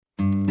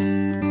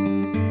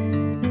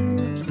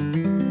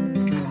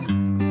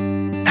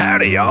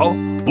Howdy, y'all.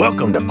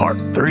 Welcome to part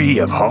 3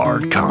 of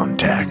Hard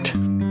Contact.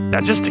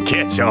 Now, just to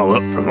catch y'all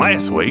up from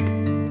last week,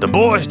 the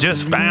boys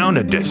just found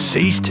a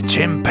deceased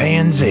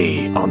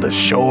chimpanzee on the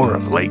shore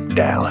of Lake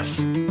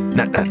Dallas.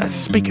 Now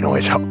speaking of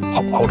which,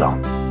 hold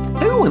on.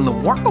 Who in the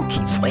world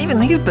keeps leaving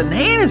these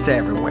bananas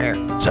everywhere?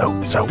 So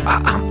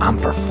I'm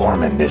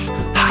performing this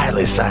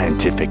highly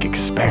scientific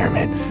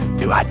experiment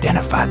to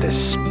identify the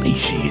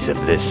species of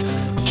this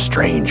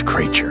strange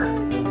creature.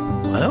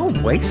 Well,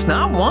 waste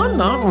not, want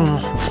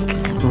not.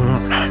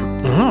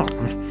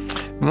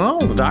 Well,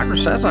 the doctor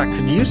says I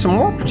could use some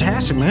more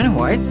potassium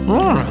anyway.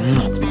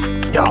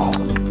 Y'all,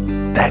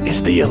 that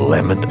is the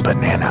 11th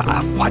banana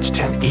I've watched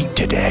him eat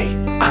today.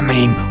 I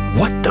mean,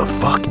 what the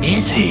fuck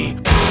is he?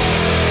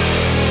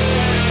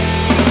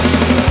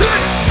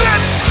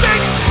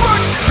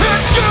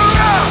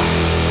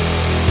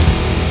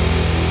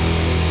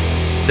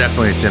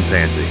 Definitely a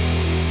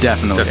chimpanzee.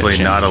 Definitely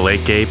Not a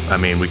lake ape. I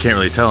mean, we can't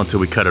really tell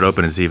until we cut it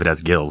open and see if it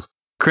has gills.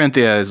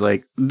 Corinthia is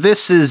like,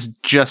 this is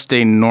just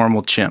a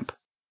normal chimp.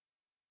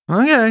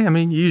 Okay, I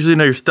mean, you usually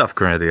know your stuff,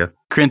 Corinthia.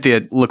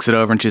 Corinthia looks it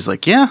over and she's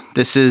like, yeah,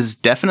 this is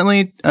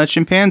definitely a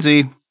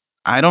chimpanzee.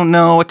 I don't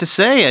know what to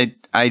say.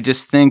 I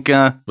just think...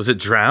 Was it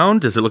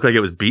drowned? Does it look like it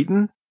was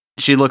beaten?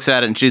 She looks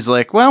at it and she's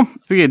like, well,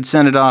 if we could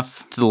send it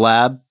off to the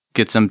lab,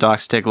 get some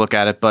docs to take a look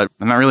at it, but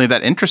I'm not really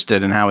that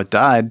interested in how it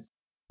died.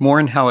 More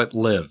in how it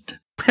lived.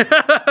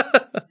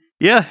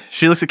 Yeah,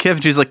 she looks at Kip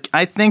and she's like,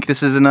 I think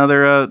this is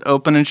another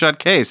open and shut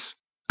case.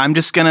 I'm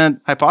just going to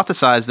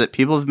hypothesize that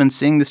people have been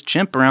seeing this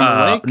chimp around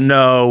the lake.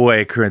 No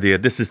way, Corinthia.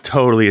 This is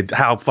totally...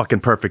 how fucking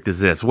perfect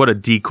is this? What a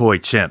decoy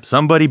chimp.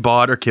 Somebody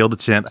bought or killed a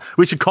chimp.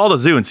 We should call the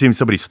zoo and see if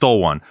somebody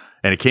stole one.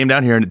 And it came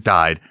down here and it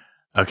died.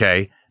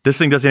 Okay? This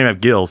thing doesn't even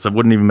have gills, so it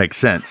wouldn't even make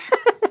sense.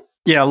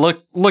 Yeah,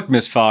 look,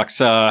 Miss Fox.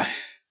 There's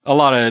a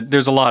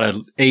lot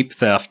of ape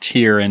theft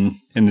here in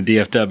the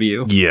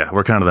DFW. Yeah,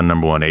 we're kind of the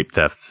number one ape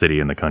theft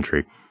city in the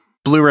country.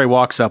 Blu-ray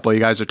walks up while you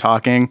guys are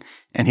talking,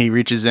 and he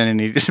reaches in and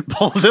he just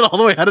pulls it all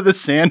the way out of the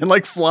sand and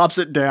like flops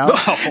it down.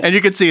 Oh. And you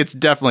can see it's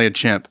definitely a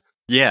chimp.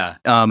 Yeah.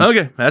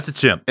 Okay, that's a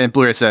chimp. And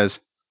Blu-ray says,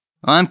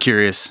 I'm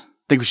curious.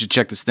 think we should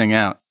check this thing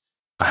out.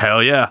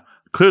 Hell yeah.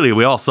 Clearly,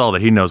 we all saw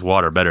that he knows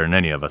water better than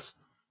any of us.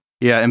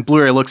 Yeah, and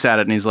Blu-ray looks at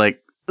it and he's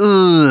like,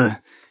 ugh.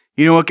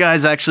 You know what,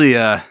 guys? I actually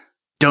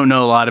don't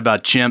know a lot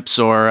about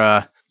chimps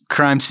or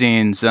crime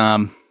scenes.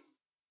 Do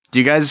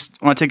you guys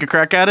want to take a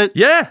crack at it?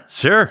 Yeah,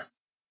 sure.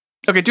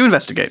 Okay, do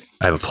investigate.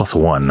 I have a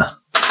 +1.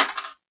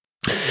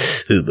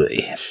 Ooh, boy.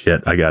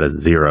 Shit, I got a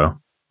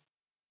 0.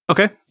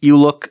 Okay. You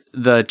look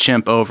the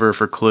chimp over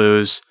for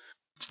clues.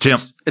 It's a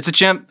chimp. It's a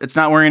chimp. It's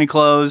not wearing any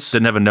clothes.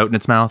 Didn't have a note in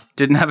its mouth.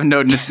 Didn't have a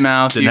note in its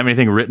mouth. Didn't have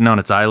anything written on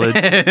its eyelids.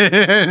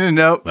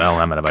 Nope. Well,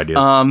 I'm out of ideas.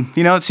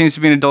 It seems to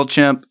be an adult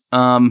chimp.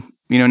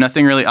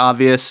 Nothing really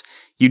obvious.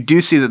 You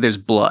do see that there's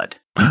blood.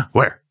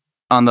 Where?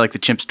 On the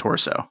chimp's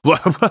torso.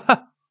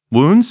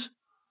 Wounds?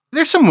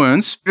 There's some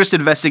wounds. You're just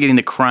investigating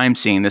the crime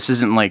scene. This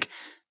isn't like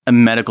a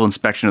medical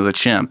inspection of the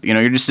chimp.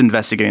 You're just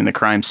investigating the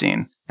crime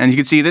scene. And you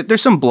can see that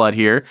there's some blood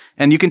here.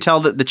 And you can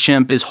tell that the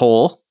chimp is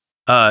whole.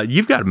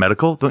 You've got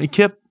medical, don't you,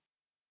 Kip?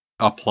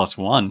 A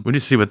 +1. We need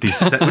to see what these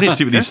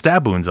these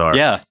stab wounds are.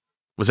 Yeah.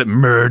 Was it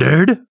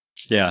murdered?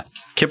 Yeah.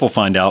 Kip will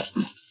find out.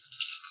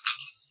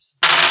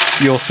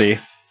 You'll see.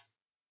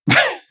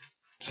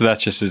 So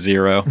that's just a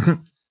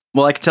 0.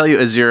 Well, I can tell you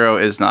a 0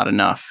 is not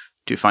enough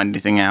to find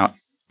anything out.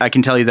 I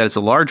can tell you that it's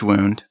a large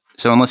wound.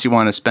 So unless you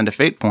want to spend a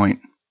fate point.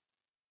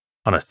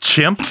 On a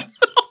chimp?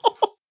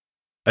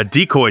 A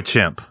decoy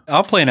chimp.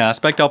 I'll play an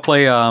aspect. I'll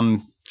play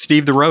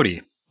Steve the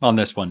Roadie on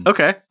this one.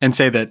 Okay. And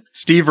say that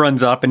Steve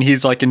runs up and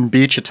he's like in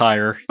beach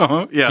attire.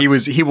 Uh-huh, yeah.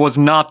 He was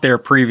not there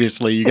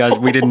previously. You guys,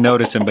 we didn't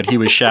notice him, but he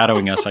was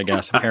shadowing us, I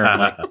guess,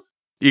 apparently.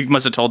 You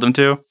must have told him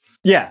to.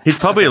 Yeah. He's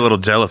probably a little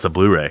jealous of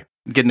Blu-ray.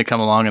 Getting to come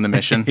along in the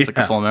mission. It's like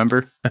a full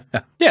member.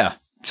 Yeah.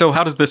 So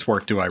how does this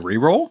work? Do I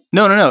re-roll?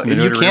 No. You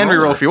You do can reroll,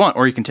 reroll or- if you want,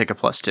 or you can take a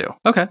 +2.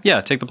 Okay.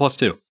 Yeah. Take the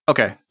 +2.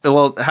 Okay.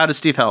 Well, how does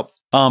Steve help?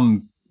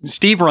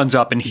 Steve runs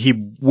up and he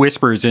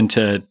whispers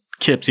into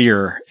Kip's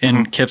ear,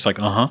 and Kip's like,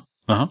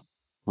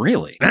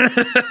 really?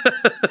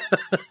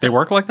 They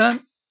work like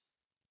that?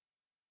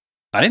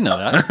 I didn't know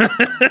that.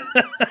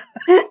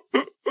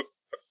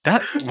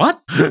 What?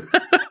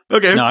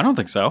 Okay. No, I don't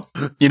think so.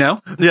 Yeah.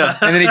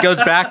 And then he goes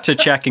back to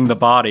checking the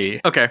body.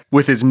 Okay.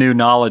 With his new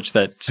knowledge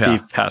that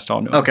Steve passed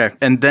on to him. Okay.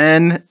 And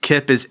then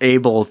Kip is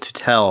able to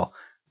tell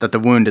that the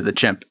wound to the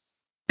chimp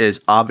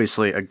is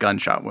obviously a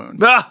gunshot wound.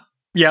 Ah!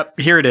 Yep.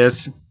 Here it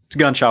is. It's a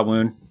gunshot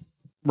wound.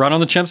 Right on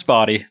the chimp's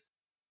body.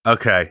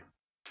 Okay.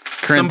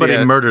 Corinthia,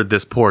 Somebody murdered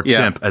this poor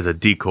Yeah. chimp as a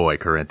decoy,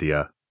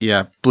 Corinthia.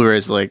 Yeah.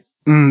 Blu-ray's like,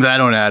 that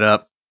don't add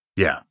up.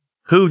 Yeah.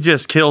 Who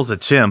just kills a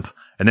chimp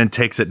and then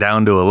takes it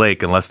down to a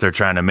lake unless they're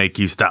trying to make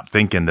you stop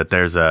thinking that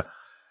there's a...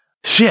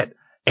 Shit,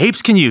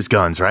 apes can use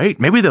guns, right?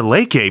 Maybe the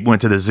lake ape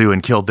went to the zoo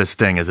and killed this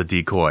thing as a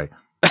decoy.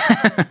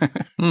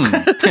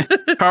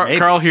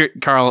 Carl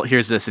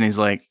hears this and he's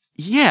like,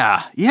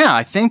 yeah,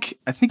 I think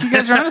you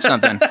guys are onto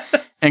something.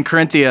 And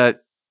Corinthia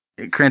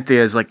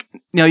is like,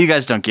 no, you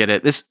guys don't get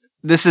it.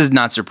 This is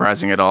not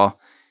surprising at all.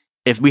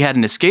 if we had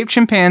an escaped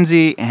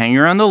chimpanzee hanging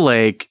around the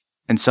lake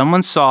and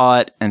someone saw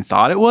it and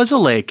thought it was a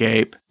lake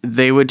ape,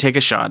 they would take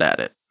a shot at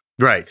it.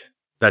 Right.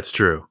 That's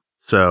true.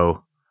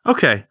 So,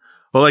 okay.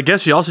 Well, I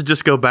guess you also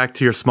just go back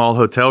to your small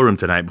hotel room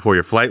tonight before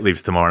your flight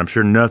leaves tomorrow. I'm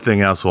sure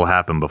nothing else will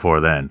happen before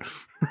then.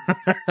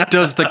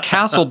 Does the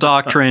castle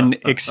doctrine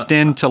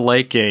extend to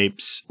lake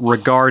apes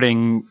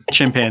regarding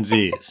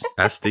chimpanzees?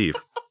 Ask Steve.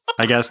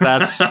 I guess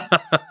that's the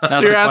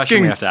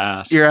question we have to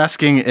ask. You're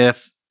asking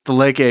if the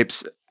lake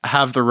apes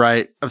have the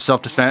right of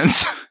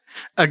self-defense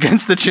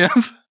against the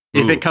chimp?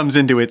 If it comes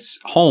into its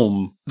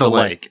home, the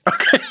lake.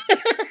 Okay.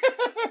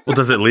 Well,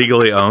 does it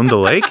legally own the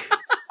lake?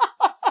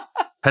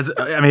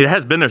 It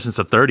has been there since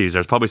the 30s.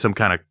 There's probably some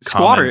kind of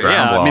Squatter,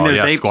 ground yeah. law. I mean,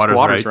 there's ape squatters'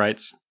 rights.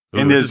 rights. Ooh,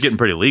 And this there's is getting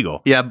pretty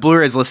legal. Yeah,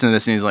 Blu-ray's listening to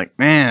this and he's like,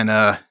 man,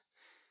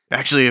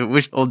 actually, I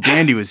wish old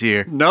Dandy was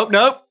here. Nope.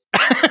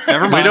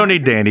 Never mind. We don't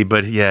need Danny,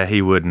 but yeah,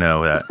 he would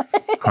know that.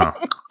 Huh.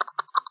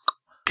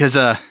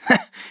 Because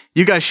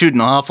you guys shoot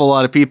an awful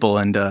lot of people,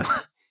 and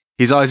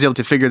he's always able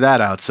to figure that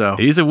out. So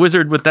He's a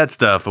wizard with that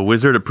stuff. A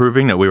wizard of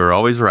proving that we were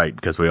always right,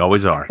 because we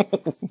always are.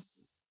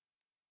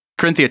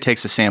 Corinthia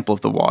takes a sample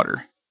of the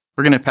water.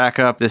 We're going to pack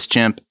up this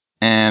chimp,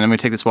 and I'm going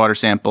to take this water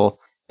sample,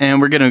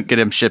 and we're going to get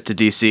him shipped to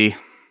DC.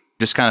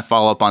 Just kind of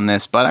follow up on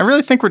this, but I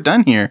really think we're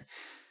done here.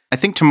 I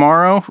think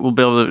tomorrow we'll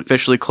be able to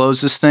officially close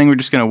this thing. We're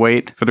just going to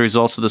wait for the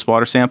results of this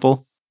water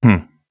sample.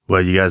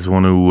 Well, you guys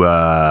want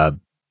to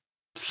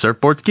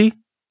surfboard ski?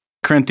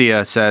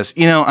 Corinthia says,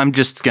 I'm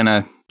just going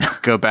to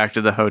go back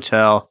to the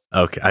hotel.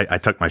 Okay, I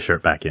tucked my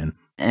shirt back in.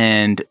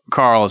 And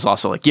Carl is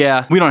also like,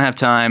 yeah, we don't have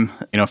time.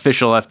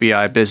 Official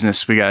FBI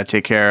business. We got to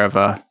take care of,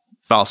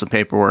 file some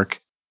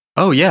paperwork.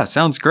 Oh, yeah.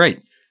 Sounds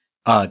great.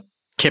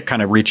 Kip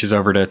kind of reaches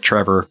over to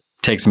Trevor,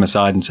 takes him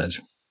aside and says,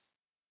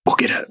 We'll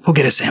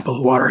get a sample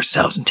of water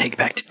ourselves and take it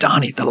back to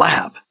Donnie at the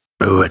lab.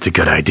 Oh, that's a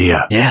good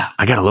idea. Yeah.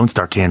 I got a Lone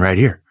Star can right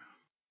here.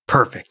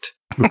 Perfect.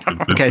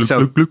 Okay,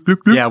 so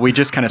yeah, we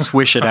just kind of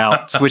switch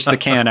the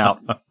can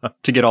out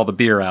to get all the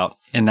beer out,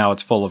 and now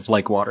it's full of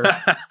lake water.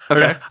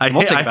 Okay.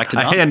 We'll take it back to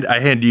Donnie. I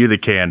hand you the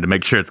can to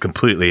make sure it's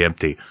completely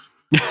empty.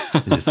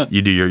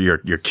 You do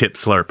your Kip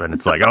slurp, and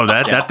it's like, oh,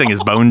 that thing is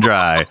bone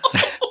dry.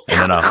 And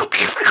then I'll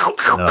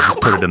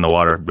just put it in the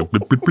water.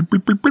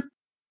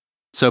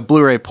 So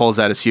Blu-ray pulls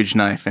out his huge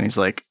knife and he's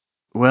like,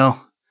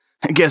 well,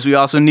 I guess we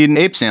also need an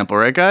ape sample,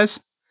 right, guys?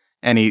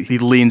 And he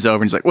leans over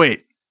and he's like,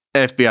 wait,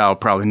 FBI will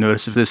probably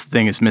notice if this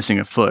thing is missing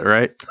a foot,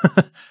 right?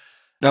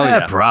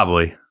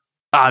 Probably.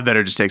 I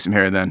better just take some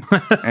hair then.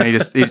 And he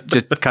just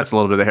cuts a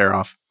little bit of the hair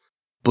off.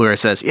 Blu-ray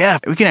says, yeah,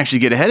 we can actually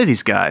get ahead of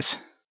these guys.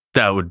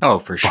 That would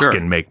for sure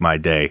fucking make my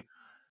day.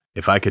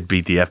 If I could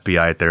beat the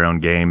FBI at their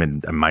own game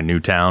in my new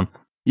town.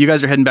 You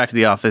guys are heading back to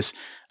the office.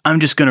 I'm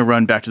just going to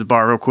run back to the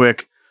bar real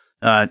quick.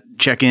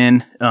 Check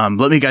in.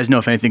 Let me guys know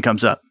if anything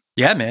comes up.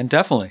 Yeah, man,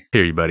 definitely.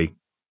 Here, you buddy.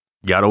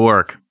 Gotta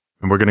work.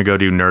 And we're going to go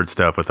do nerd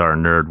stuff with our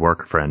nerd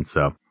worker friends,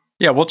 so.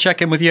 Yeah, we'll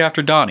check in with you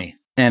after Donnie.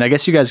 And I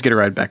guess you guys get a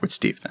ride back with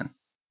Steve then.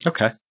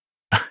 Okay.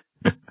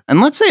 And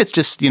let's say it's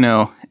just,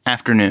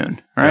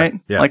 afternoon, all right?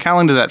 Yeah. Like, how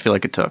long did that feel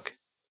like it took?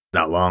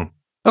 Not long.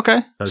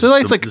 Okay. That's So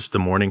like, it's like, just the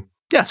morning.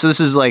 yeah, so this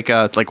is like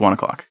 1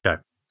 o'clock.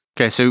 Okay.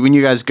 Okay, so when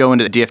you guys go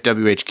into the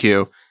DFW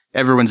HQ,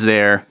 everyone's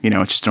there,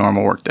 it's just a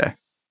normal work day.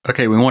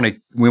 Okay, we want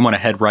to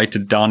head right to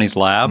Donnie's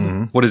lab.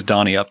 Mhm. What is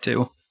Donnie up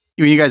to?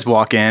 When you guys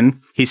walk in,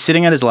 he's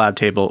sitting at his lab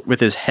table with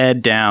his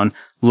head down,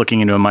 looking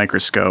into a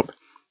microscope,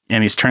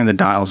 and he's turning the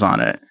dials on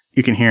it.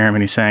 You can hear him,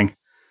 and he's saying,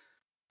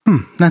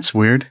 that's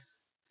weird.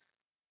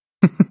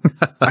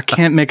 I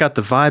can't make out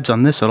the vibes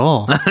on this at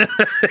all.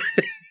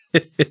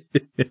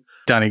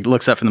 Donnie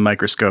looks up from the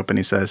microscope, and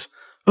he says,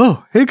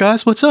 oh, hey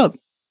guys, what's up?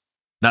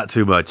 Not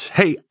too much.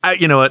 Hey,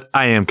 you know what?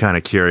 I am kind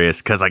of curious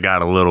because I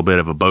got a little bit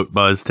of a boat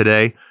buzz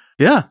today.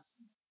 Yeah,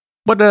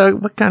 What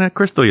kind of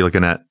crystal are you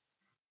looking at?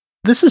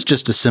 this is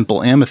just a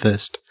simple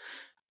amethyst.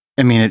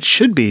 I mean, it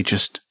should be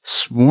just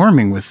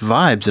swarming with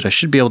vibes that I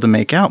should be able to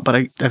make out, but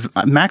I've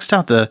maxed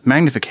out the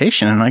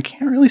magnification and I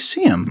can't really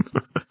see them.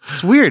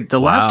 It's weird. The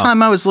last Wow.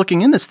 time I was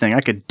looking in this thing, I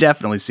could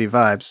definitely see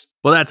vibes.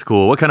 Well, that's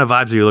cool. What kind of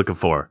vibes are you looking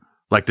for?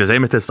 Like, does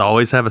amethyst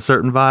always have a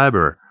certain vibe,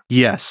 or?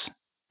 Yes.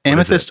 What is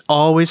Amethyst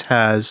always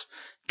has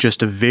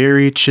just a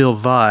very chill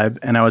vibe,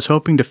 and I was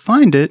hoping to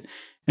find it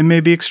and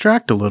maybe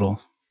extract a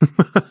little.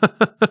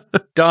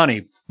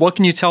 Donnie, what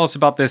can you tell us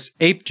about this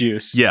ape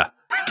juice? Yeah.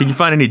 Can you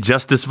find any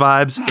justice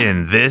vibes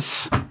in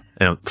this?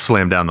 And I'll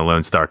slam down the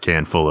Lone Star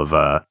can full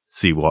of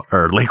seawater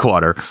or lake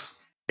water.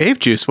 Ape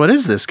juice, what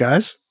is this,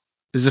 guys?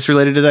 Is this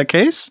related to that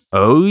case?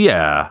 Oh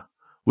yeah.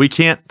 We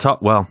can't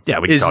talk. Well, yeah,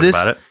 we can talk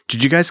about it.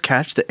 Did you guys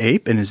catch the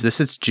ape, and is this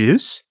its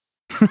juice?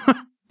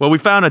 Well, we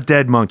found a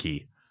dead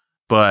monkey,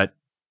 but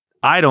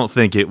I don't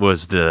think it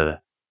was the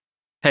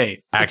Hey,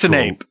 it's actual an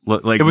ape.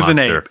 lake It was an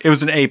monster. ape. It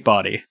was an ape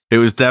body. It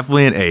was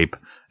definitely an ape,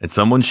 and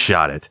someone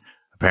shot it,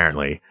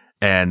 apparently.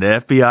 And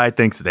the FBI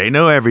thinks they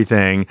know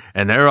everything,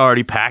 and they're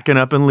already packing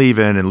up and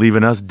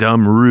leaving us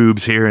dumb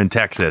rubes here in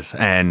Texas.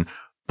 And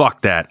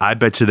fuck that. I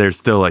bet you there's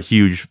still a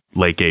huge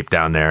lake ape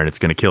down there, and it's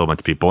going to kill a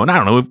bunch of people. And I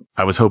don't know.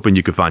 I was hoping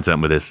you could find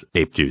something with this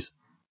ape juice.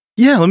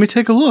 Yeah, let me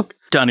take a look.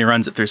 Donnie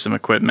runs it through some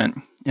equipment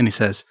and he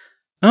says,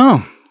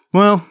 "Oh,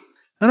 well,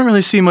 I don't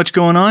really see much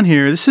going on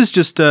here. This is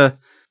just,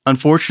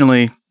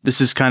 unfortunately,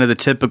 this is kind of the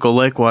typical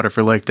lake water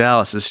for Lake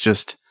Dallas. It's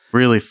just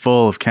really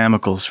full of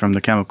chemicals from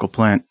the chemical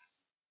plant."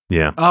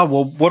 Yeah. Oh,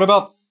 well, what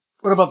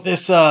about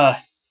this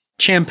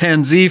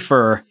chimpanzee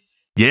fur?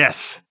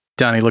 Yes.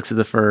 Donnie looks at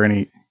the fur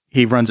and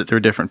he runs it through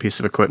a different piece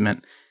of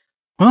equipment.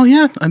 "Well,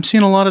 yeah, I'm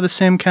seeing a lot of the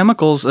same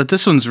chemicals.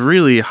 This one's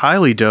really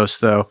highly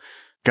dosed, though.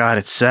 God,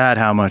 it's sad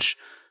how much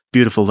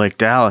beautiful Lake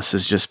Dallas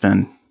has just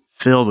been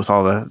filled with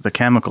all the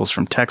chemicals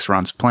from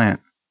Texron's plant."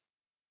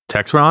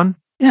 Texron?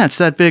 Yeah, it's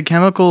that big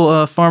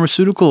chemical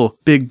pharmaceutical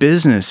big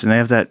business, and they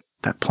have that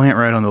plant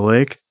right on the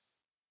lake.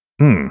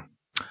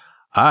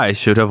 I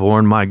should have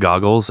worn my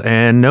goggles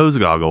and nose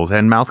goggles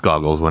and mouth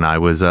goggles when I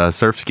was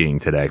surf skiing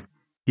today.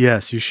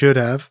 Yes, you should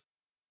have.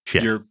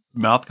 Shit. Your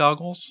mouth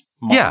goggles?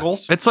 Yeah,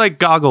 Moggles? it's like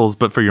goggles,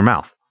 but for your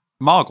mouth.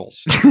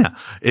 Moggles. Yeah,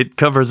 it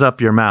covers up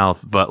your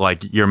mouth, but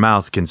like your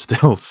mouth can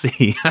still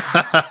see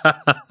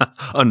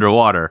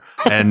underwater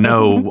and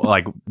no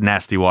like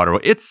nasty water.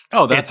 It's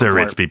that's a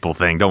rich people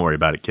thing. Don't worry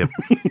about it, Kip.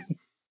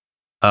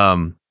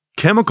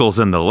 Chemicals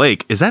in the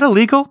lake, is that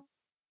illegal?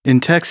 In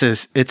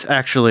Texas, it's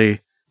actually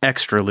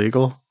extra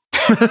legal.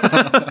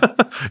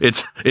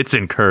 It's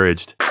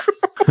encouraged.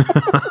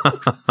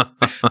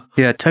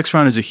 Yeah,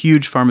 Texron is a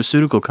huge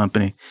pharmaceutical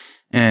company,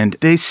 and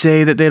they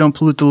say that they don't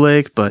pollute the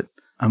lake, but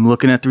I'm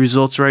looking at the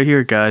results right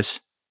here,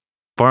 guys.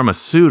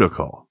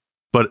 Pharmaceutical,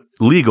 but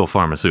legal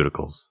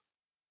pharmaceuticals.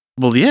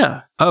 Well,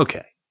 yeah.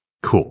 Okay,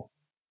 cool.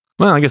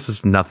 Well, I guess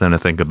it's nothing to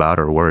think about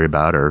or worry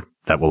about or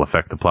that will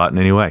affect the plot in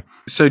any way.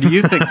 So do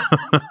you think,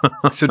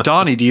 so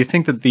Donnie, do you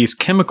think that these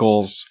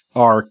chemicals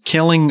are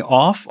killing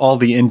off all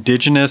the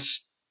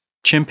indigenous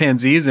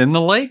chimpanzees in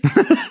the lake?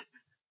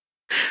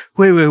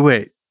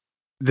 Wait.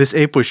 This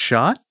ape was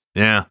shot?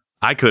 Yeah,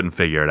 I couldn't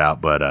figure it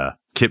out, but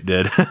Kip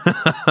did.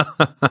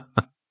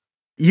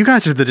 You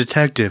guys are the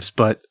detectives,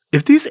 but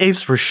if these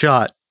apes were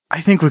shot, I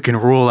think we can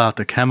rule out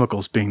the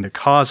chemicals being the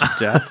cause of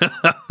death.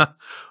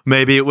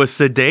 Maybe it was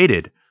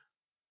sedated,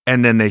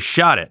 and then they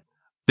shot it.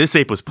 This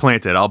ape was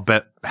planted. I'll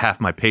bet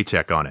half my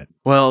paycheck on it.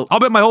 Well, I'll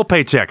bet my whole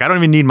paycheck. I don't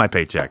even need my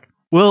paycheck.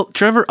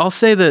 Trevor, I'll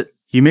say that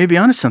you may be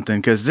onto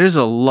something because there's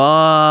a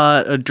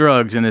lot of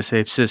drugs in this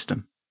ape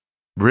system.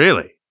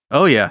 Really?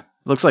 Oh, yeah.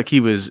 Looks like he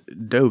was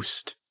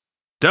dosed.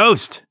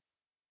 Dosed.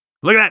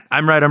 Look at that.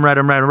 I'm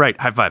right.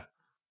 High five.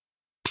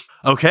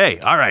 Okay.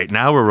 All right.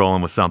 Now we're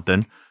rolling with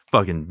something.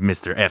 Fucking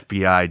Mr.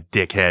 FBI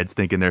dickheads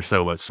thinking they're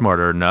so much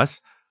smarter than us.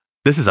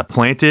 This is a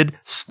planted,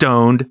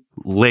 stoned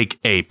lake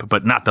ape,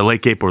 but not the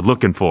lake ape we're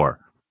looking for.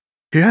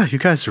 Yeah, you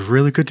guys are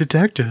really good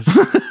detectives.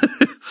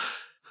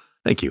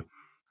 Thank you.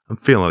 I'm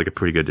feeling like a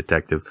pretty good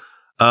detective.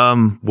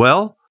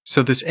 Well,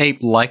 So this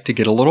ape liked to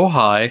get a little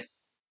high,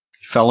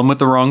 fell in with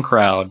the wrong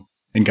crowd,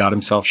 and got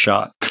himself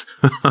shot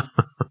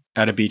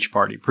at a beach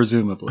party,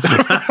 presumably.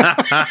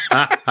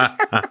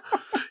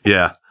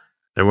 yeah,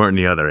 there weren't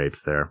any other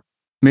apes there.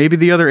 Maybe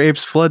the other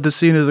apes fled the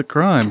scene of the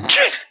crime.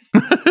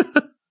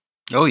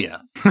 Oh, yeah.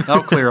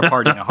 That'll clear a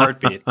party in a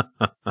heartbeat.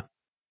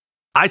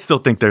 I still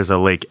think there's a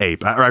lake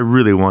ape. I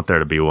really want there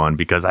to be one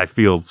because I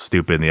feel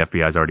stupid and the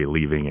FBI's already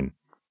leaving and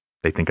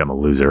they think I'm a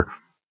loser.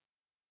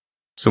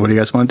 So what do you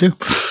guys want to do?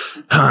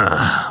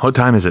 What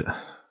time is it?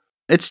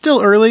 It's still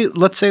early.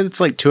 Let's say it's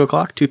like 2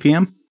 o'clock, 2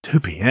 p.m. 2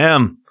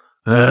 p.m.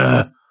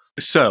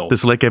 So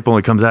This lake ape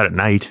only comes out at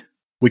night.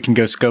 we can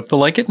go scope the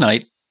lake at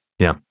night.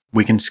 Yeah.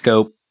 We can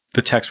scope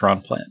the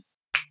Texron plant.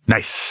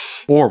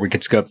 Nice. Or we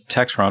could scope the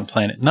Texron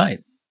plant at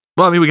night.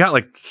 Well, I mean, we got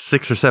like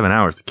 6 or 7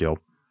 hours to kill.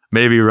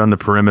 Maybe run the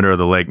perimeter of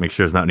the lake, make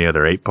sure there's not any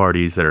other ape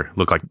parties that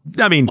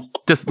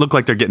just look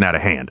like they're getting out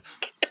of hand.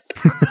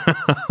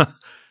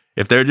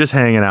 If they're just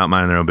hanging out,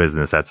 minding their own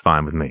business, that's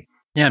fine with me.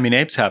 Yeah, I mean,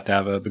 apes have to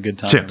have a good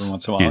time Chimps, every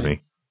once in a while. excuse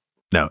me.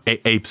 No,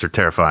 apes are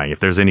terrifying. If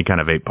there's any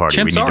kind of ape party,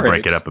 we Chimps need to are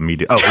break it apes. up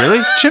immediately. Oh, really?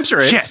 Chimps are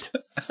apes. Shit.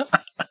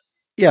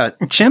 Yeah,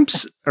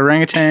 chimps,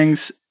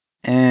 orangutans,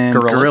 and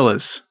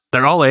gorillas.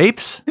 They're all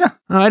apes? Yeah.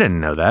 Oh, I didn't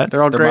know that.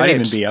 They're all There great might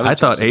apes. even be other I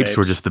thought types of apes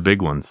were just the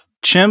big ones.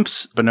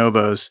 Chimps,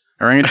 bonobos,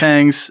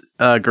 orangutans,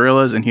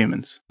 gorillas, and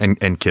humans.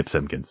 And Kip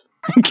Simpkins.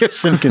 Kip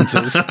Simpkins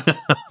is.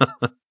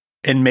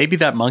 And maybe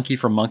that monkey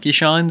from Monkey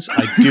Shines?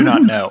 I do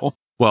not know.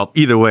 Well,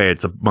 either way,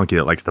 it's a monkey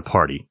that likes to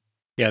party.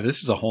 Yeah,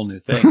 this is a whole new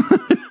thing.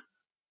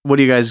 What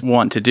do you guys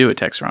want to do at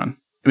Texron?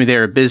 I mean,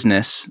 they're a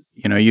business.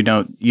 You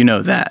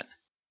know that.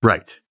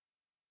 Right.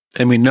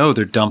 And we know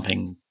they're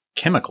dumping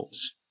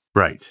chemicals.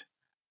 Right.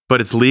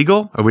 But it's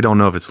legal, or we don't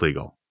know if it's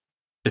legal.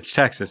 It's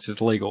Texas. It's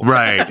legal.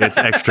 Right. It's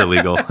extra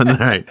legal.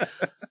 Right.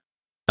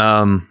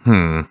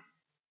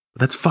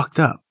 That's fucked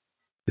up.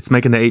 It's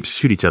making the apes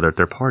shoot each other at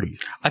their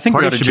parties. I think we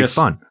ought Parties to should just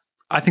be fun.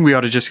 I think we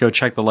ought to just go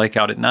check the lake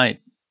out at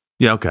night.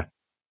 Yeah, okay.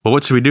 Well,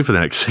 what should we do for the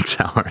next 6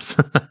 hours?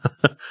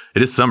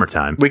 It is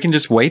summertime. We can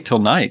just wait till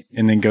night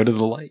and then go to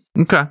the lake.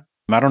 Okay.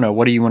 I don't know.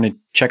 What do you want to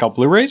check out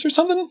Blu-rays or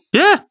something?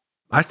 Yeah.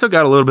 I still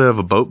got a little bit of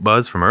a boat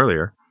buzz from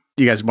earlier.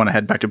 Do you guys want to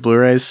head back to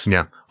Blu-rays?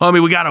 Yeah. Well, I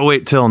mean, we got to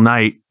wait till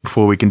night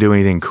before we can do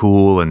anything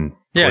cool and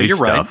Yeah, police you're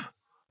right. stuff.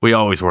 We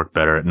always work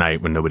better at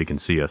night when nobody can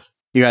see us.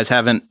 You guys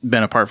haven't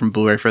been apart from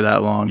Blu-ray for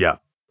that long. Yeah.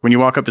 When you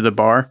walk up to the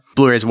bar,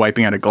 Blu-ray's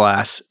wiping out a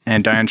glass,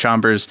 and Diane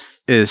Chambers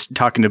is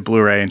talking to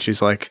Blu-ray, and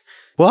she's like,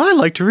 well, I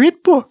like to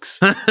read books.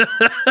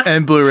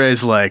 And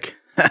Blu-ray's like,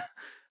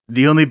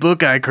 the only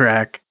book I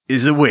crack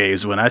is the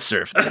waves when I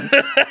surf them.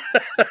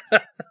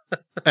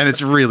 And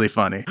it's really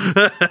funny.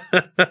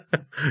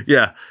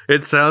 Yeah,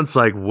 it sounds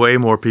like way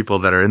more people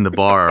that are in the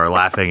bar are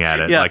laughing at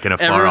it, like in a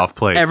far-off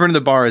place. Everyone in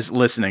the bar is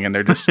listening, and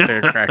they're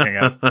cracking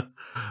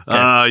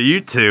up.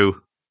 You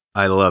two.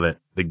 I love it.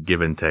 The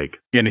give and take.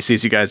 And he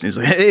sees you guys, and he's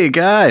like, hey,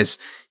 guys,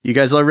 you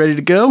guys all ready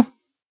to go?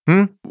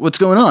 What's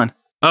going on?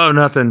 Oh,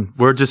 nothing.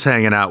 We're just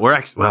hanging out. We're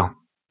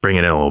bring it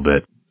in a little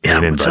bit. Yeah,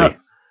 Bring it in, what's buddy.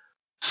 up?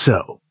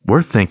 So,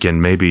 we're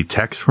thinking maybe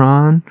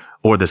Texron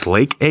or this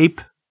lake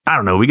ape. I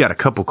don't know. We got a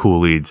couple cool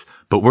leads,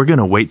 but we're going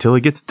to wait till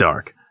it gets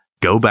dark,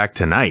 go back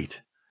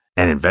tonight,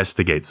 and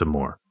investigate some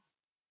more.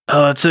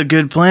 Oh, that's a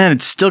good plan.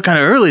 It's still kind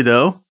of early,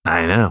 though.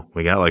 I know.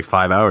 We got like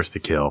 5 hours to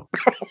kill.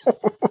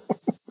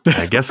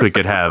 I guess we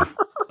could have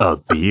a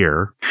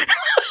beer.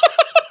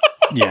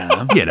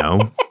 Yeah. You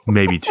know,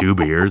 maybe 2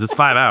 beers. It's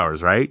 5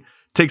 hours, right?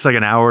 Takes like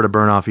an hour to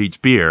burn off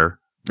each beer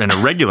in a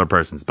regular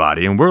person's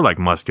body, and we're like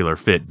muscular,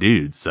 fit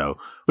dudes, so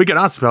we could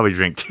also probably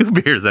drink 2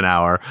 beers an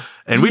hour,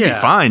 and we'd be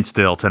fine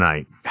still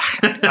tonight.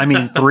 I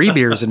mean, 3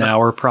 beers an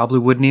hour probably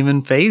wouldn't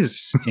even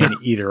phase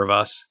either of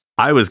us.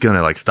 I was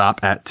gonna like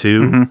stop at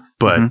 2,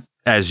 but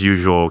as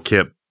usual,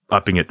 Kip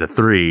upping it to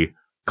 3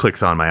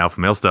 clicks on my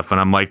alpha male stuff, and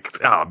I'm like,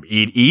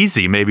 eat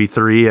easy, maybe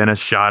 3 and a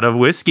shot of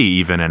whiskey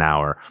even an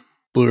hour.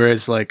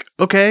 Blu-ray's like,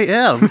 okay,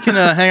 yeah, we can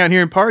hang out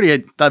here and party.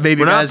 I thought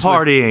maybe We're not guys would-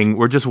 partying,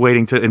 we're just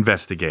waiting to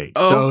investigate.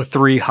 So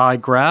 3 high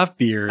grav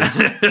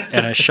beers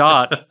and a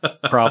shot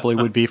probably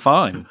would be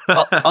fine.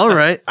 All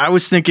right. I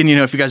was thinking,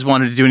 if you guys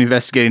wanted to do any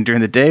investigating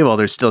during the day, well,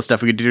 there's still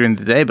stuff we could do during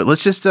the day, but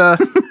let's just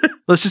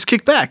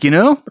kick back,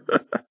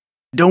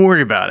 Don't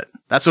worry about it.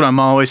 That's what I'm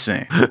always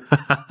saying.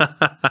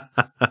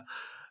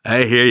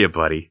 I hear you,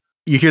 buddy.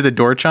 You hear the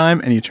door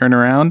chime and you turn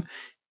around,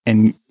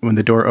 and when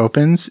the door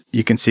opens,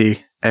 you can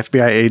see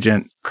FBI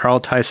agent Carl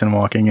Tyson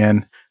walking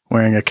in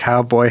wearing a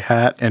cowboy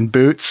hat and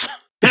boots.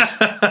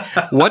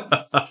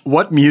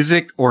 What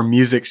music or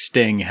music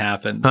sting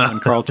happens when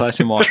Carl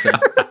Tyson walks in?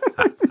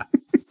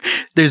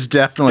 There's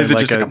definitely Is it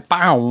like just like a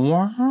bow?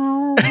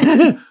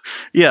 Wow?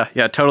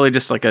 yeah, totally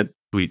just like a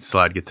Sweet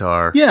slide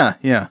guitar. yeah.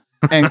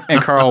 And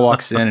Carl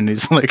walks in and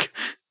he's like,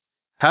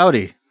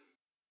 howdy.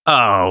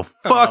 Oh,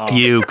 fuck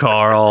you,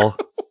 Carl.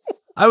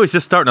 I was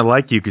just starting to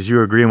like you because you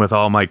were agreeing with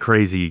all my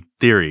crazy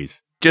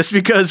theories. Just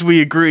because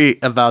we agree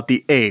about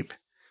the ape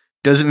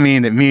doesn't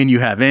mean that me and you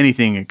have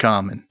anything in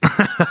common.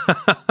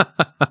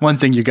 One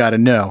thing you got to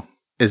know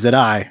is that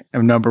I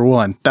am number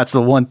one. That's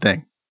the one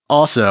thing.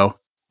 Also,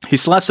 he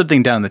slaps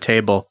something down the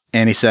table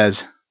and he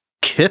says,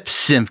 Kip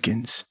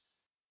Simpkins.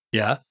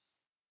 Yeah.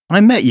 When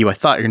I met you, I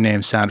thought your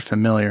name sounded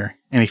familiar.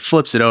 And he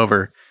flips it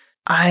over.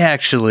 I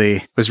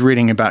actually was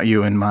reading about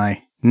you in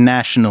my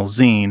national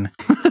zine.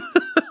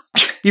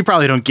 You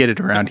probably don't get it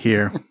around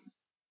here.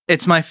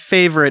 It's my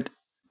favorite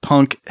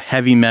punk,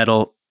 heavy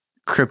metal,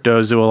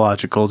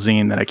 cryptozoological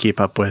zine that I keep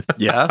up with.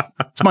 Yeah.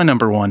 It's my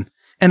number one.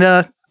 And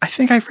I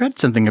think I've read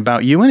something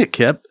about you in it,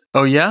 Kip.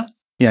 Oh, yeah?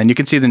 Yeah, and you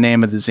can see the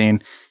name of the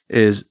zine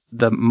is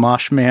the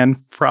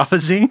Moshman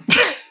Prophazine.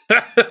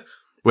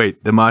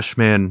 Wait, the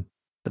Moshman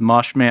The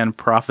Moshman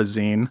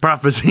Prophazine.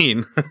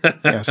 Prophazine.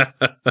 Yes.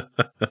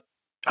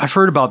 I've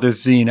heard about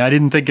this zine. I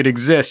didn't think it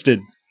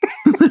existed.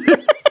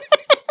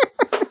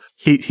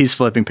 He's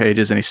flipping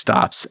pages and he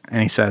stops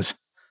and he says,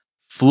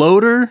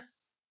 Floater,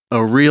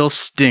 a real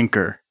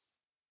stinker.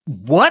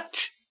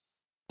 What?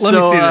 Let me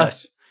So, see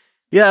this.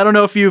 Yeah, I don't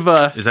know if you've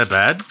Is that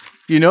bad?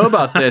 you know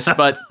about this,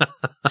 but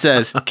it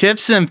says Kip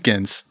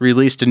Simpkins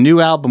released a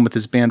new album with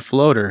his band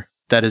Floater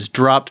that has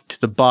dropped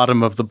to the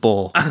bottom of the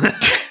bowl.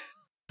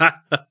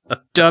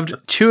 Dubbed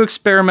too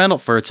experimental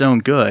for its own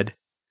good.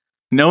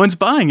 No one's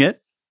buying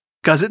it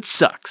because it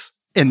sucks.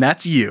 And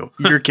that's you.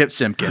 You're Kip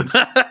Simpkins.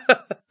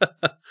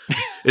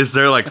 Is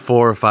there like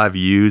 4 or 5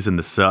 U's in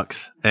the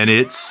sucks? And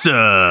it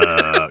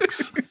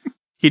sucks.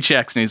 He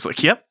checks and he's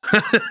like, yep.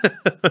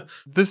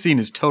 This zine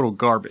is total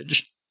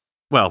garbage.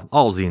 Well,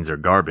 all zines are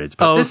garbage,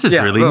 but Oh, this is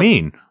yeah, really well-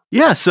 mean.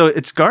 Yeah, so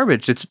it's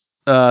garbage. It's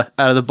Out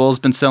of the Bowl's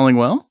been selling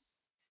well.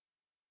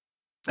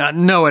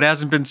 No, it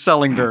hasn't been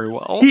selling very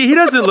well. He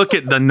doesn't look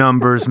at the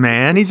numbers,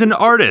 man. He's an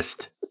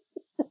artist.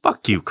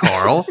 Fuck you,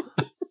 Carl.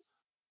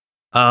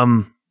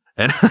 And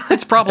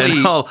It's probably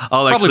and I'll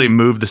probably- actually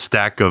move the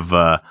stack of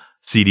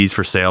CDs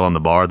for sale on the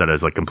bar that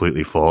is like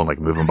completely full and like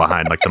move them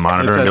behind like the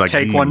monitor It and says, be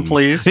like, take one,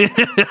 please.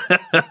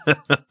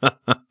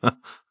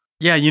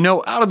 Yeah,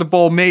 Out of the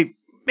Bowl may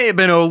have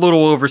been a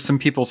little over some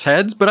people's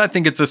heads, but I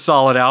think it's a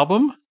solid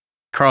album.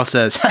 Carl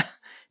says,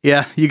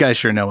 yeah, you guys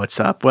sure know what's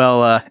up.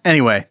 Well,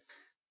 anyway,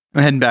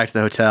 I'm heading back to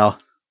the hotel.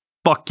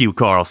 Fuck you,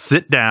 Carl.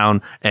 Sit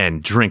down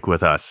and drink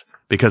with us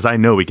because I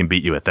know we can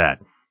beat you at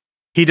that.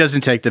 He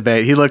doesn't take the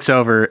bait. He looks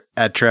over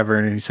at Trevor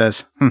and he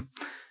says,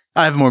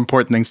 I have more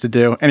important things to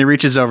do. And he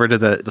reaches over to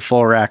the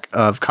full rack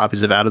of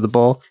copies of Out of the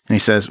Bowl and he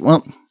says,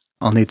 well,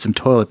 I'll need some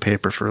toilet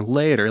paper for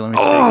later. Let me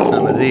take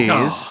some of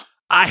these.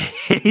 I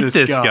hate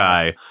this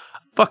guy.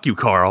 Fuck you,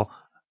 Carl.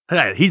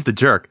 Hey, he's the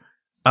jerk.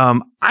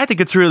 I think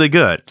it's really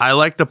good. I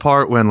like the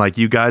part when like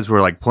you guys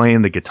were like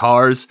playing the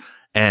guitars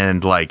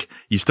and like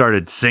you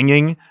started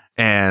singing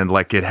and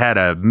like it had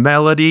a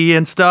melody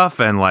and stuff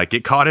and like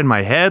it caught in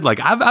my head. Like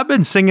I've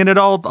been singing it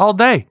all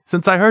day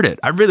since I heard it.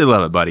 I really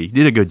love it, buddy. You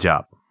did a good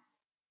job.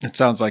 It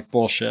sounds like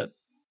bullshit.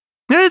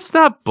 It's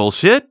not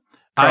bullshit.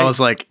 Carl's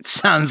like, it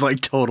sounds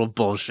like total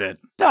bullshit.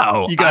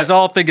 No, You guys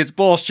all think it's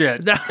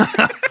bullshit. Kip,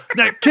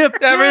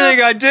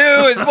 Everything I do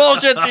is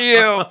bullshit to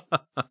you.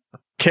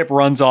 Kip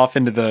runs off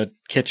into the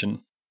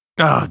kitchen.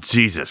 Oh,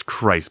 Jesus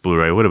Christ,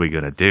 Blu-ray. What are we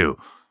going to do?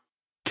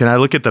 Can I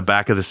look at the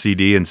back of the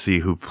CD and see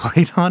who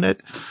played on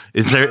it?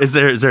 Is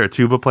there a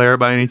tuba player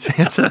by any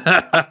chance?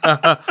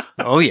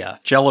 Oh, yeah.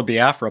 Jello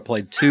Biafra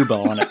played tuba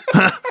on it.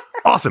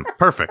 Awesome.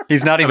 Perfect.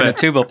 He's not even a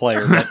tuba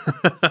player, but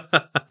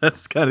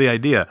That's kind of the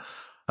idea.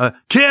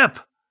 Kip!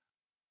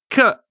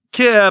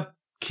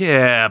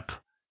 Kip!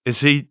 Is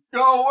he...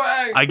 go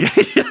away.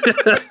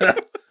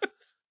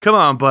 Come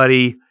on,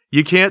 buddy.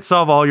 You can't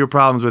solve all your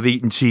problems with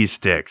eating cheese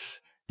sticks.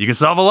 You can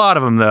solve a lot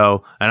of them,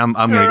 though. And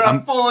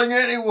I'm fooling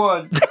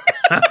anyone.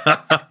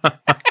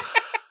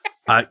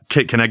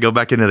 Can I go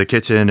back into the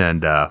kitchen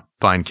and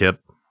find Kip?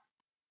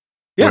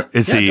 Yeah,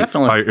 Is he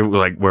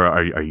definitely. Where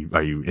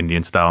are you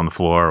Indian style on the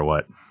floor or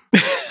what?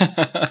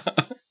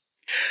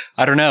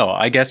 I don't know.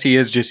 I guess he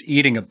is just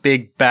eating a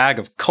big bag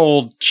of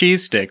cold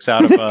cheese sticks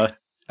out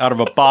of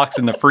a box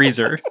in the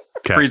freezer.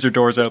 Okay. Freezer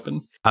doors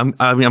open. I'm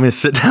going to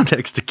sit down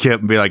next to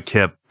Kip and be like,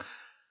 Kip,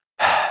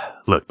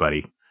 look,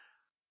 buddy,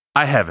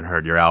 I haven't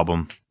heard your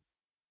album.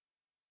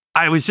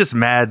 I was just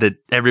mad that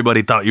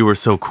everybody thought you were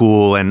so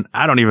cool, and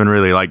I don't even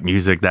really like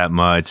music that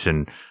much,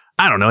 and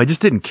I don't know, I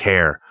just didn't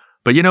care.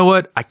 But you know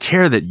what? I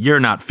care that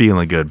you're not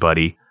feeling good,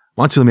 buddy.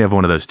 Why don't you let me have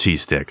one of those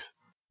cheese sticks?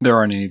 There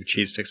aren't any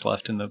cheese sticks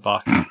left in the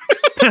box.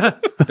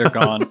 They're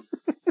gone.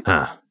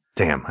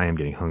 Damn, I am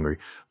getting hungry.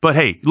 But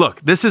hey,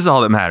 look, this is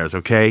all that matters,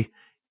 okay?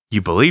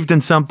 You believed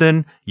in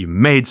something, you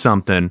made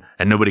something,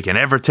 and nobody can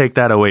ever take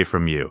that away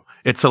from you.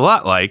 It's a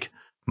lot like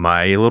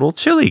my little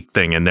chili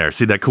thing in there.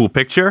 See that cool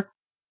picture?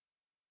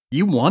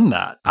 You won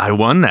that. I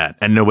won that,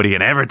 and nobody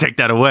can ever take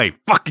that away.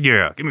 Fuck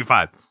yeah. Give me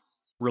 5.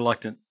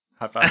 Reluctant.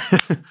 High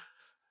five.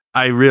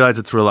 I realize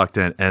it's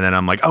reluctant, and then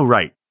I'm like, oh,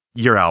 right,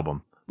 your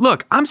album.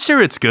 Look, I'm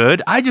sure it's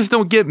good. I just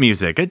don't get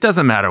music. It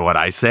doesn't matter what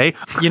I say.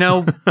 You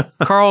know,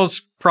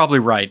 Carl's probably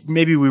right.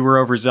 Maybe we were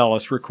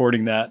overzealous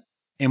recording that,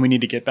 and we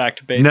need to get back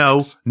to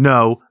basics.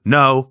 No.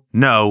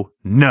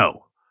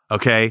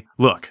 Okay?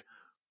 Look,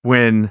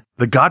 when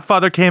The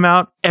Godfather came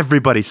out,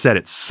 everybody said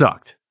it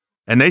sucked.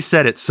 And they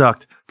said it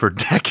sucked for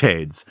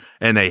decades.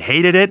 And they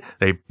hated it,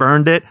 they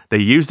burned it, they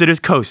used it as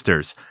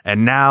coasters.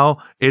 And now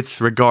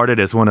it's regarded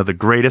as one of the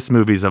greatest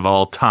movies of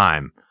all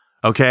time.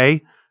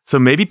 Okay? So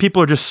maybe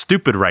people are just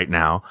stupid right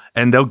now,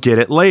 and they'll get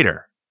it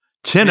later.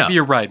 Chin up. Maybe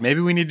you're right.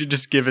 Maybe we need to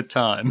just give it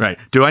time. Right.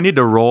 Do I need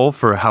to roll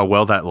for how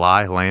well that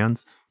lie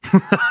lands?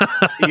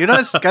 You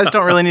guys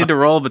don't really need to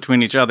roll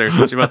between each other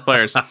since you're both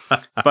players.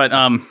 But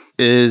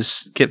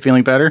is Kip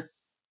feeling better?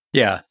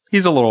 Yeah,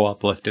 he's a little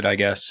uplifted, I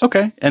guess.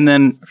 Okay. And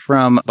then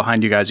from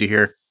behind you guys, you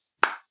hear,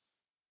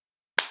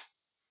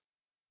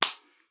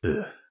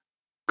 Ugh.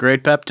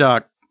 great pep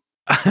talk.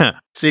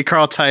 See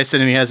Carl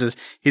Tyson, and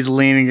he's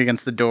leaning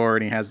against the door,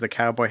 and he has the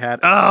cowboy hat.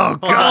 Oh,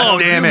 God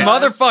damn it.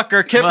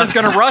 Motherfucker, Kip is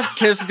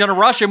gonna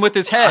rush him with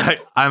his head.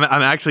 I'm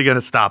actually going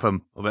to stop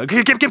him.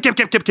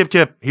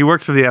 Kip. He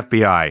works for the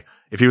FBI.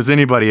 If he was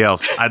anybody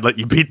else, I'd let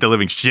you beat the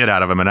living shit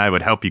out of him, and I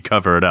would help you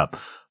cover it up.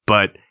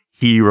 But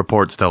he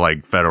reports to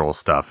like federal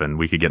stuff, and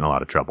we could get in a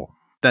lot of trouble.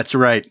 That's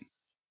right.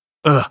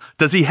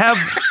 Is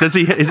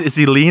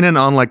he leaning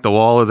on like the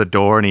wall of the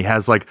door, and he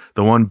has like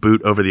the one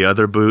boot over the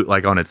other boot,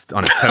 like on its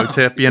toe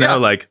tip, you know, Yeah.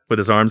 like with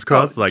his arms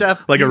crossed, like a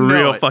you know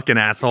real it. fucking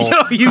asshole.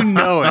 No, you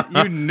know it.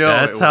 You know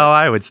That's how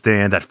I would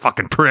stand, that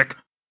fucking prick.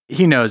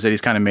 He knows that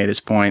he's kind of made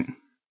his point.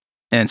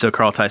 And so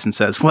Carl Tyson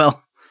says,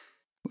 well,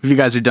 if you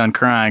guys are done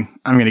crying,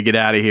 I'm going to get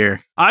out of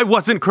here. I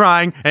wasn't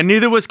crying, and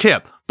neither was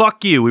Kip.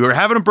 Fuck you. We were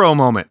having a bro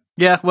moment.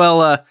 Yeah,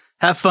 well,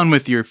 have fun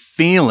with your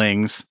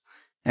feelings.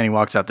 And he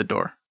walks out the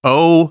door.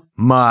 Oh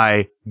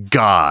my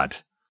God.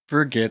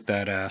 Forget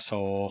that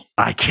asshole.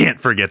 I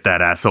can't forget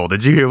that asshole.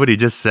 Did you hear what he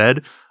just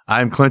said?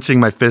 I'm clenching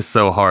my fist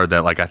so hard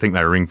that like I think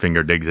my ring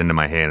finger digs into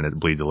my hand and it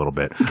bleeds a little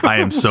bit. I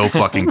am so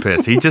fucking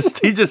pissed. He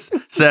just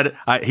said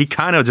he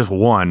kind of just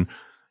won,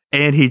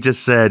 and he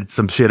just said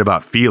some shit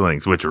about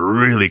feelings, which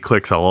really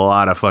clicks a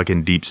lot of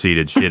fucking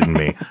deep-seated shit in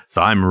me.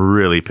 So I'm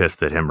really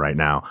pissed at him right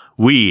now.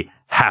 We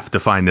have to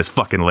find this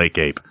fucking lake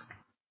ape.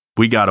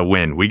 We gotta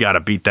win. We gotta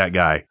beat that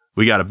guy.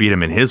 We got to beat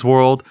him in his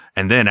world,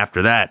 and then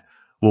after that,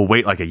 we'll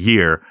wait like a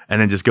year, and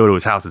then just go to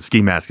his house in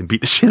ski mask and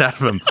beat the shit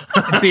out of him.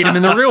 Beat him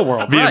in the real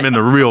world. Beat him in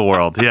the real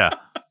world, yeah.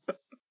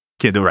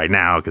 Can't do it right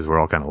now because we're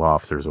all kind of law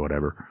officers or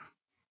whatever.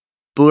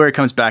 Blu-ray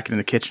comes back into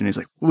the kitchen. He's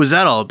like, what was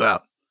that all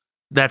about?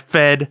 That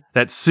Fed,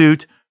 that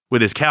suit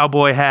with his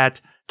cowboy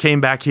hat,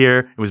 came back here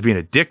and was being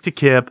a dick to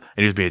Kip,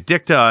 and he was being a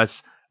dick to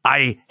us.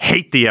 I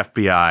hate the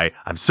FBI.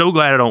 I'm so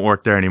glad I don't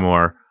work there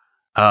anymore.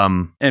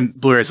 And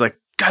Blu-ray's like,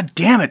 God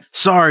damn it.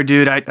 Sorry,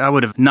 dude. I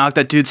would have knocked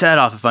that dude's head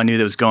off if I knew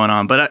that was going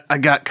on. But I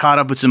got caught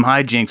up with some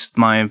hijinks with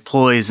my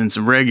employees and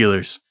some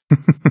regulars.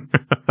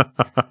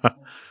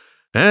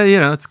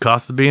 It's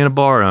cost of being a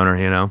bar owner,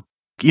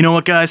 You know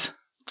what, guys?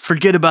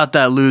 Forget about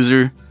that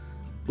loser.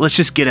 Let's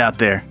just get out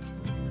there.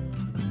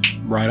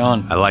 Right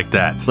on. I like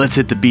that. Let's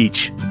hit the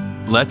beach.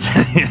 Let's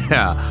hit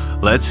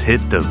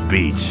the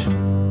beach.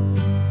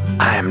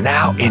 I am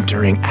now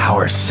entering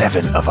hour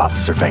 7 of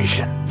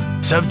observation.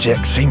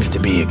 Subject seems to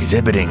be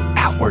exhibiting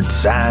outward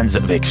signs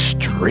of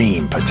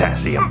extreme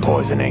potassium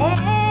poisoning.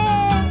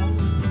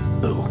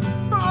 Ooh.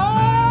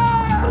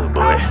 Oh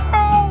boy.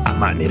 I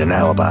might need an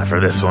alibi for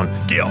this one.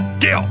 Gil!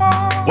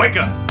 Wake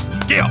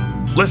up! Gil!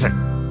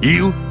 Listen,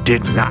 you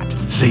did not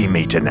see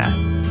me tonight.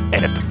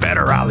 And if the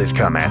federales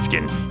come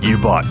asking, you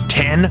bought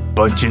 10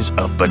 bunches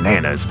of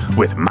bananas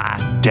with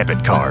my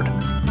debit card.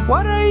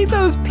 What are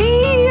those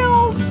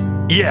peels?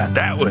 Yeah,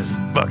 that was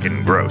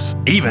fucking gross.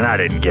 Even I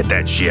didn't get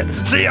that shit.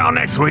 See y'all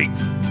next week.